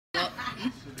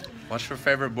What's your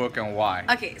favorite book and why?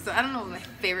 Okay, so I don't know my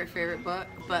favorite book,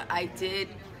 but I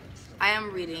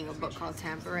am reading a book called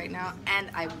Tampa right now, and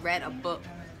I read a book.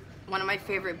 One of my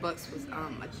favorite books was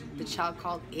The Child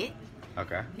Called It.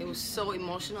 Okay. It was so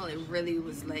emotional. It really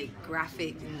was like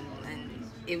graphic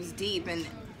and it was deep, and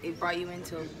it brought you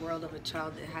into a world of a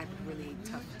child that had a really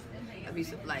tough,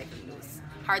 abusive life. And it was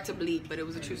hard to believe, but it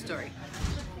was a true story.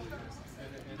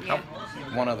 Yeah.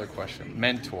 One other question.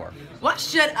 Mentor. What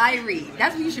should I read?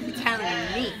 That's what you should be telling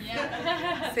me,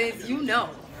 since you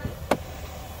know.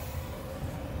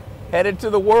 Headed to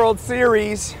the World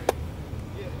Series,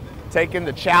 taking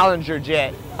the Challenger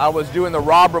jet. I was doing the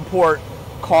Rob Report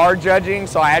car judging,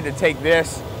 so I had to take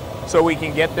this so we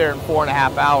can get there in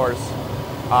 4.5 hours.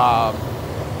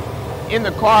 In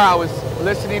the car, I was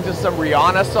listening to some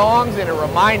Rihanna songs, and it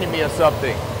reminded me of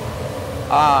something.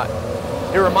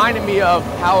 It reminded me of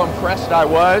how impressed I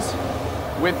was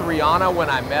with Rihanna when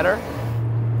I met her.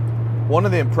 One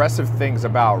of the impressive things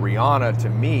about Rihanna to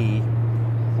me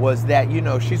was that, you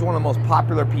know, she's one of the most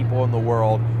popular people in the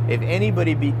world. If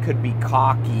anybody could be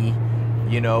cocky,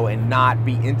 you know, and not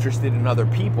be interested in other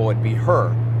people, it'd be her.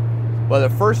 But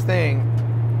the first thing,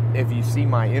 if you see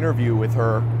my interview with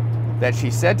her, that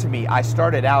she said to me, I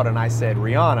started out and I said,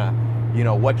 Rihanna, you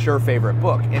know, what's your favorite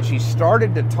book? And she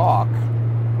started to talk,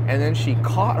 and then she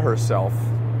caught herself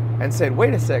and said,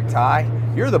 wait a sec, Ty,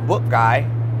 you're the book guy.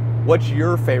 What's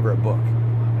your favorite book?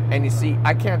 And you see,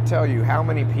 I can't tell you how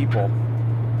many people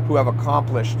who have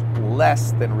accomplished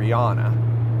less than Rihanna,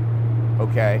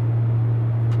 okay,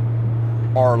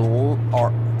 are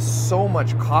so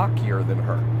much cockier than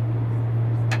her.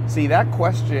 See, that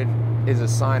question is a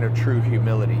sign of true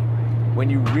humility. When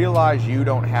you realize you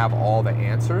don't have all the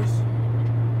answers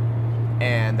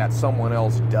and that someone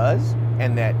else does,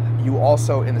 and that you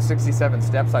also, in the 67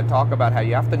 steps, I talk about how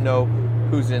you have to know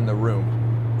who's in the room.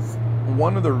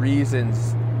 One of the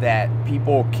reasons that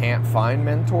people can't find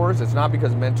mentors, it's not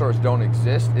because mentors don't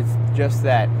exist, it's just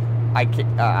that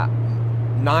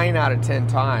 9 out of 10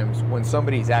 times when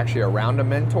somebody's actually around a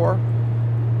mentor,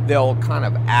 they'll kind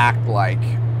of act like,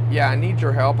 yeah, I need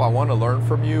your help, I want to learn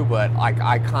from you, but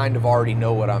I kind of already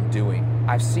know what I'm doing.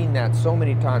 I've seen that so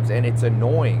many times, and it's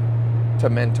annoying to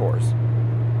mentors.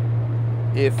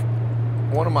 If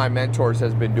one of my mentors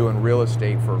has been doing real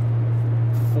estate for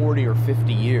 40 or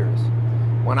 50 years,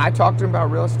 when I talk to him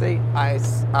about real estate,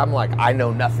 I'm like, I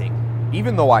know nothing,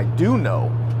 even though I do know,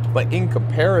 but in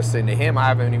comparison to him, I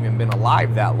haven't even been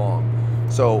alive that long.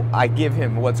 So I give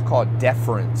him what's called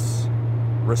deference,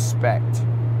 respect.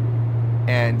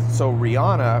 And so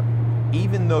Rihanna,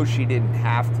 even though she didn't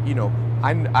have to, you know,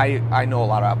 I know a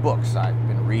lot about books. I've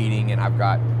been reading, and I've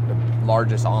got the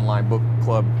largest online book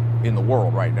club in the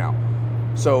world right now.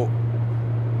 So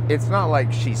it's not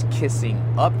like she's kissing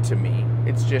up to me.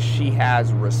 It's just she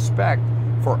has respect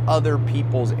for other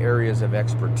people's areas of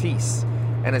expertise.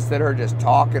 And instead of her just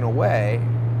talking away,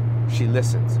 she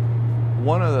listens.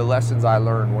 One of the lessons I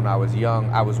learned when I was young,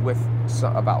 I was with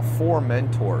about 4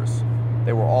 mentors.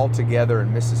 They were all together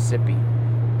in Mississippi.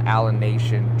 Alan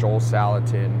Nation, Joel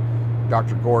Salatin,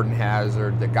 Dr. Gordon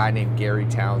Hazard, the guy named Gary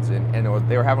Townsend, and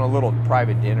they were having a little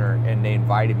private dinner, and they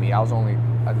invited me. I was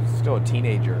still a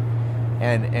teenager,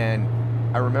 and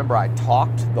I remember I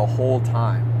talked the whole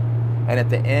time, and at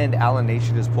the end, Alan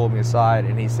Nation just pulled me aside,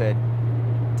 and he said,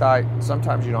 Ty,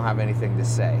 sometimes you don't have anything to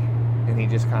say, and he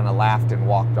just kind of laughed and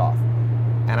walked off.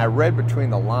 And I read between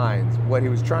the lines, what he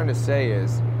was trying to say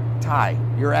is, Ty,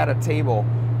 you were at a table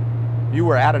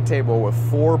with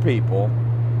 4 people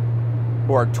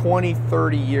who are 20,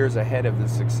 30 years ahead of the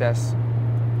success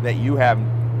that you have,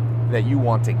 that you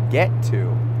want to get to.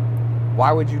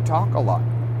 Why would you talk a lot?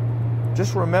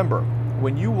 Just remember,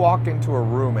 when you walk into a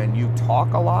room and you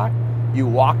talk a lot, you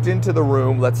walked into the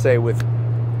room, let's say, with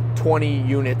 20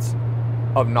 units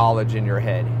of knowledge in your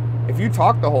head. If you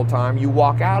talk the whole time, you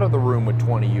walk out of the room with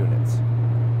 20 units.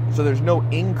 So there's no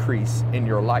increase in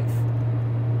your life.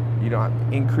 You don't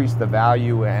increase the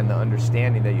value and the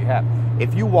understanding that you have.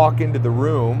 If you walk into the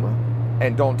room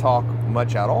and don't talk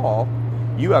much at all,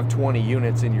 you have 20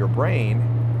 units in your brain,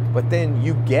 but then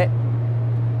you get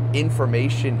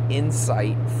information,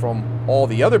 insight from all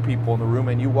the other people in the room,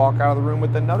 and you walk out of the room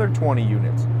with another 20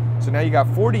 units. So now you got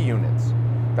 40 units.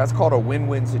 That's called a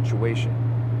win-win situation.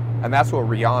 And that's what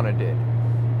Rihanna did.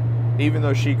 Even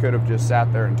though she could have just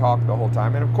sat there and talked the whole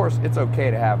time. And of course, it's okay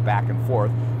to have back and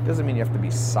forth. Doesn't mean you have to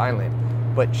be silent.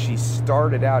 But she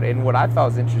started out, and what I thought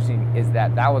was interesting is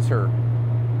that was her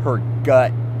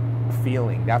gut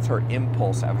feeling. That's her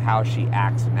impulse of how she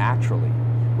acts naturally.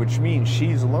 Which means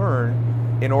she's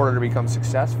learned, in order to become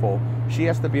successful, she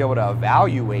has to be able to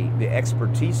evaluate the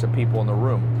expertise of people in the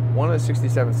room. one of the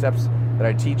 67 steps that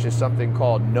I teach is something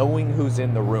called knowing who's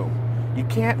in the room. You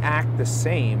can't act the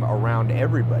same around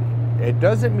everybody. It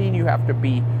doesn't mean you have to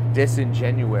be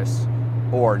disingenuous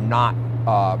or not,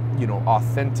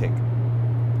 authentic.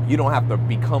 You don't have to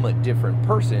become a different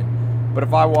person. But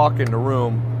if I walk in the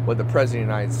room with the President of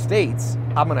the United States,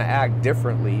 I'm going to act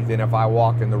differently than if I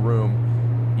walk in the room,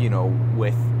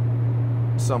 with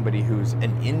somebody who's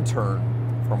an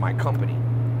intern for my company.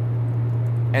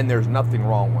 And there's nothing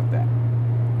wrong with that.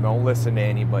 Don't listen to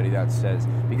anybody that says,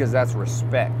 because that's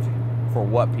respect for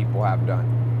what people have done,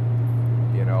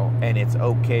 and it's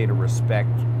okay to respect,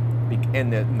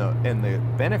 and the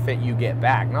benefit you get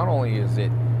back, not only is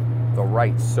it the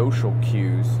right social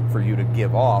cues for you to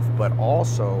give off, but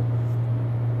also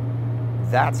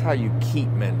that's how you keep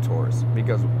mentors,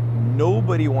 because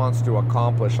nobody wants to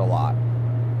accomplish a lot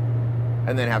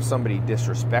and then have somebody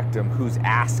disrespect them who's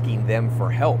asking them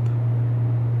for help.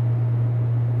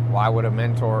 Why would a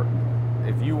mentor,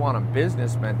 if you want a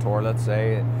business mentor, let's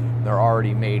say they're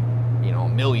already made, a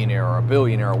millionaire or a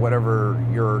billionaire or whatever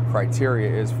your criteria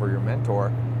is for your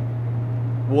mentor,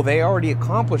 well, they already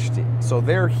accomplished it. So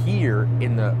they're here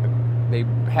they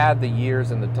had the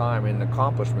years and the time and the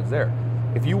accomplishments there.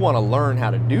 If you want to learn how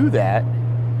to do that,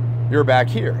 you're back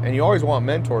here. And you always want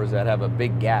mentors that have a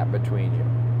big gap between you.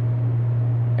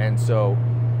 And so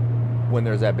when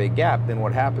there's that big gap, then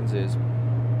what happens is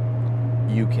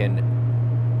you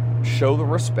can show the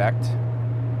respect.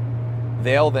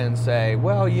 They'll then say,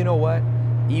 well, you know what?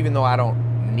 Even though I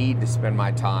don't need to spend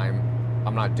my time,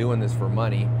 I'm not doing this for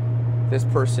money, this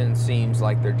person seems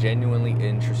like they're genuinely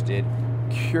interested,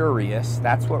 curious.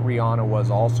 That's what Rihanna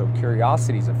was also.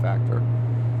 Curiosity is a factor.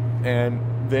 And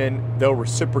then they'll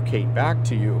reciprocate back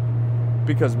to you,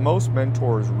 because most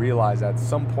mentors realize at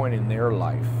some point in their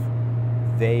life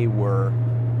they were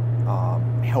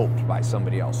helped by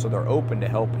somebody else, so they're open to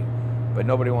helping, but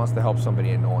nobody wants to help somebody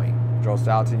annoying. Joe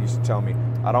Salatin used to tell me,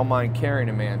 I don't mind carrying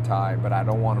a man tied, but I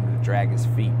don't want him to drag his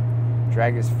feet.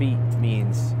 Drag his feet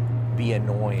means be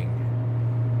annoying,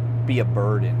 be a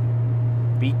burden,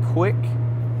 be quick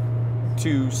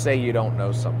to say you don't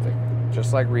know something.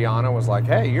 Just like Rihanna was like,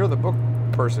 hey, you're the book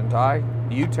person, Ty,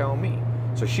 you tell me.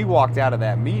 So she walked out of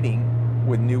that meeting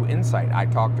with new insight. I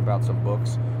talked about some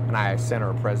books, and I sent her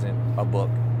a present, a book.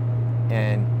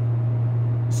 And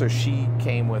so she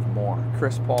came with more.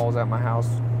 Chris Paul's at my house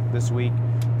this week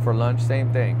for lunch,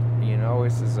 same thing.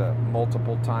 This is a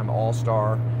multiple-time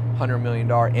all-star, $100 million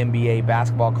NBA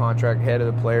basketball contract, head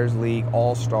of the Players League,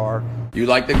 all-star. You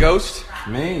like the Ghost?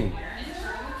 Me.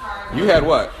 You had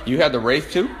what? You had the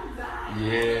Wraith too?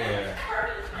 Yeah.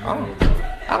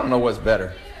 I don't know what's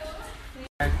better.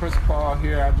 Chris Paul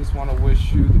here. I just want to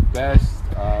wish you the best.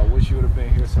 Wish you would have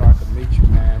been here so I could meet you,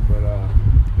 man. But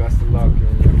best of luck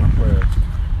in my prayers.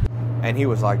 And he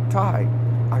was like, Ty,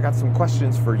 I got some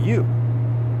questions for you.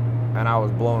 And I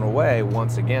was blown away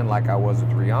once again, like I was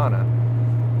with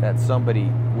Rihanna, that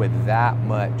somebody with that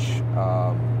much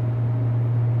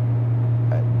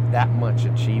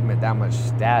achievement, that much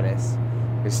status,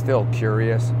 is still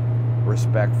curious,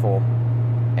 respectful,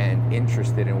 and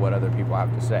interested in what other people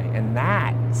have to say. And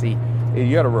that, see,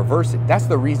 you got to reverse it. That's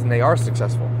the reason they are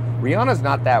successful. Rihanna's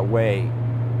not that way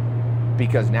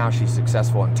because now she's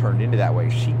successful and turned into that way.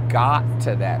 She got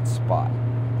to that spot.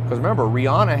 Because remember,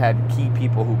 Rihanna had key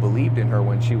people who believed in her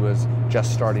when she was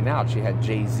just starting out. She had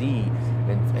Jay-Z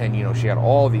and she had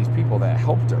all these people that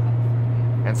helped her.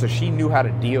 And so she knew how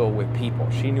to deal with people.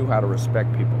 She knew how to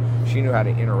respect people. She knew how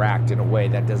to interact in a way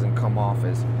that doesn't come off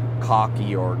as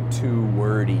cocky or too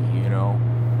wordy,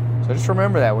 So just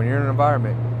remember that when you're in an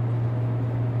environment,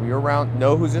 when you're around,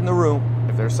 know who's in the room.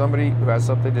 If there's somebody who has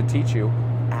something to teach you,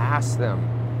 ask them.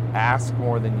 Ask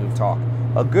more than you talk.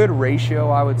 A good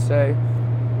ratio, I would say,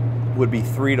 would be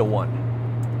 3 to 1.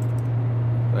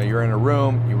 You're in a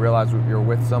room, you realize you're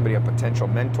with somebody, a potential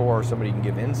mentor or somebody you can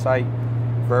give insight.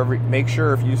 Make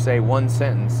sure if you say one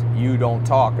sentence, you don't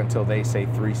talk until they say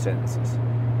 3 sentences.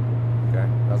 Okay,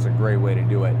 that's a great way to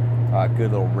do it.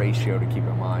 Good little ratio to keep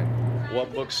in mind.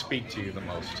 What books speak to you the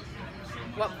most?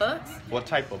 What books? What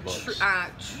type of books?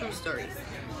 True stories.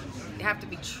 They have to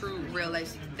be true, real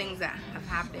life things that have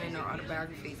happened, or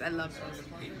autobiographies. I love those.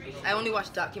 I only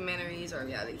watch documentaries or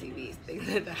reality TV, things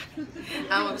like that.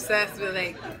 I'm obsessed with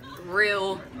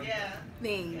real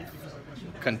things.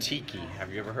 Kon-Tiki.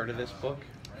 Have you ever heard of this book?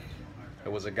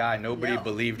 It was a guy, nobody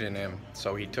believed in him,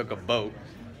 so he took a boat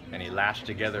and he lashed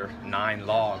together 9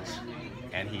 logs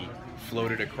and he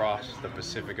floated across the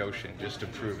Pacific Ocean just to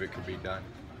prove it could be done.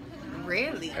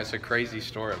 Really? It's a crazy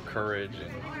story of courage,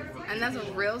 and that's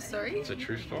a real story? It's a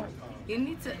true story. You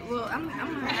need to, well, I'm